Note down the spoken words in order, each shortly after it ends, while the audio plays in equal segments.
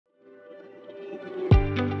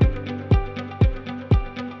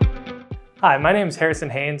Hi, my name is Harrison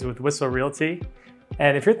Haynes with Whissel Realty.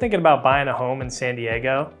 And if you're thinking about buying a home in San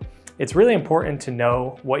Diego, it's really important to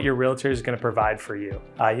know what your realtor is going to provide for you.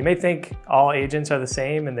 You may think all agents are the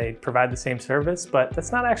same and they provide the same service, but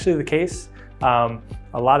that's not actually the case. A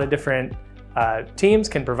lot of different teams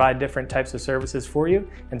can provide different types of services for you.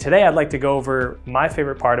 And today I'd like to go over my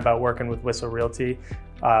favorite part about working with Whissel Realty,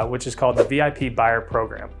 which is called the VIP Buyer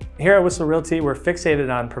Program. Here at Whissel Realty, we're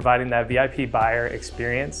fixated on providing that VIP buyer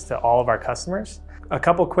experience to all of our customers. A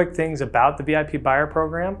couple quick things about the VIP Buyer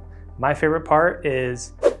Program. My favorite part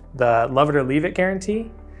is the love it or leave it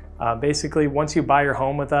guarantee. Basically, once you buy your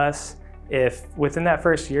home with us, if within that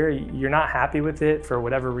first year you're not happy with it for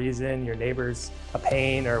whatever reason, your neighbor's a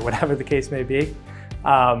pain or whatever the case may be,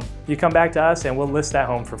 you come back to us and we'll list that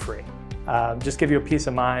home for free. Just give you a peace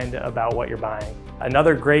of mind about what you're buying.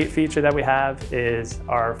 Another great feature that we have is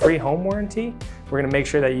our free home warranty. We're going to make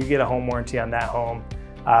sure that you get a home warranty on that home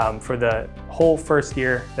for the whole first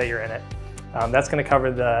year that you're in it. That's going to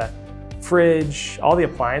cover the fridge, all the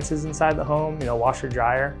appliances inside the home, washer,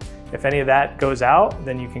 dryer. If any of that goes out,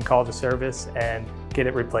 then you can call the service and get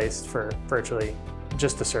it replaced for virtually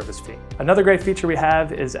just the service fee. Another great feature we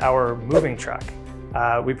have is our moving truck.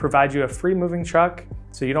 We provide you a free moving truck,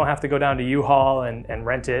 so you don't have to go down to U-Haul and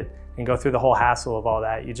rent it and go through the whole hassle of all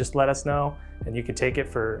that. You just let us know and you can take it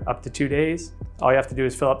for up to 2 days. All you have to do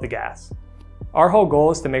is fill up the gas. Our whole goal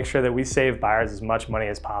is to make sure that we save buyers as much money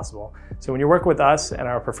as possible. So when you work with us and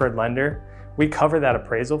our preferred lender, we cover that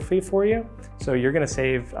appraisal fee for you. So you're gonna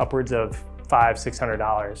save upwards of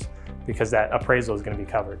 $500–600 because that appraisal is gonna be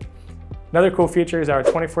covered. Another cool feature is our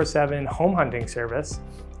 24/7 home hunting service,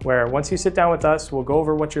 where once you sit down with us, we'll go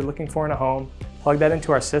over what you're looking for in a home, plug that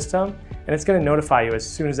into our system, and it's gonna notify you as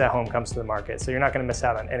soon as that home comes to the market, so you're not gonna miss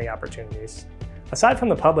out on any opportunities. Aside from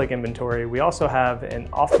the public inventory, we also have an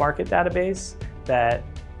off-market database that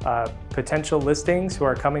potential listings who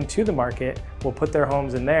are coming to the market will put their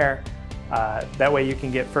homes in there. That way you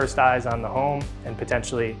can get first eyes on the home and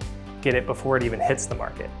potentially get it before it even hits the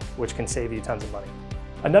market, which can save you tons of money.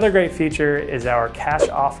 Another great feature is our cash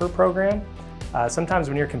offer program. Sometimes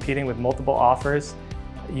when you're competing with multiple offers,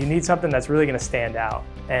 you need something that's really going to stand out.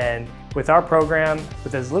 And with our program,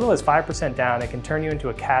 with as little as 5% down, it can turn you into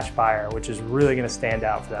a cash buyer, which is really going to stand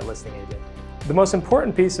out for that listing agent. The most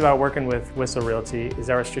important piece about working with Whissel Realty is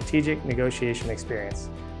our strategic negotiation experience.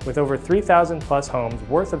 With over 3,000 plus homes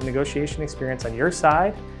worth of negotiation experience on your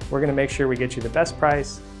side, we're going to make sure we get you the best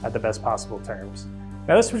price at the best possible terms.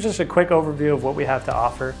 Now, this was just a quick overview of what we have to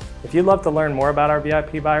offer. If you'd love to learn more about our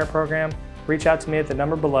VIP Buyer Program, reach out to me at the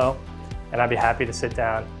number below, and I'd be happy to sit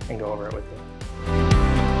down and go over it with you.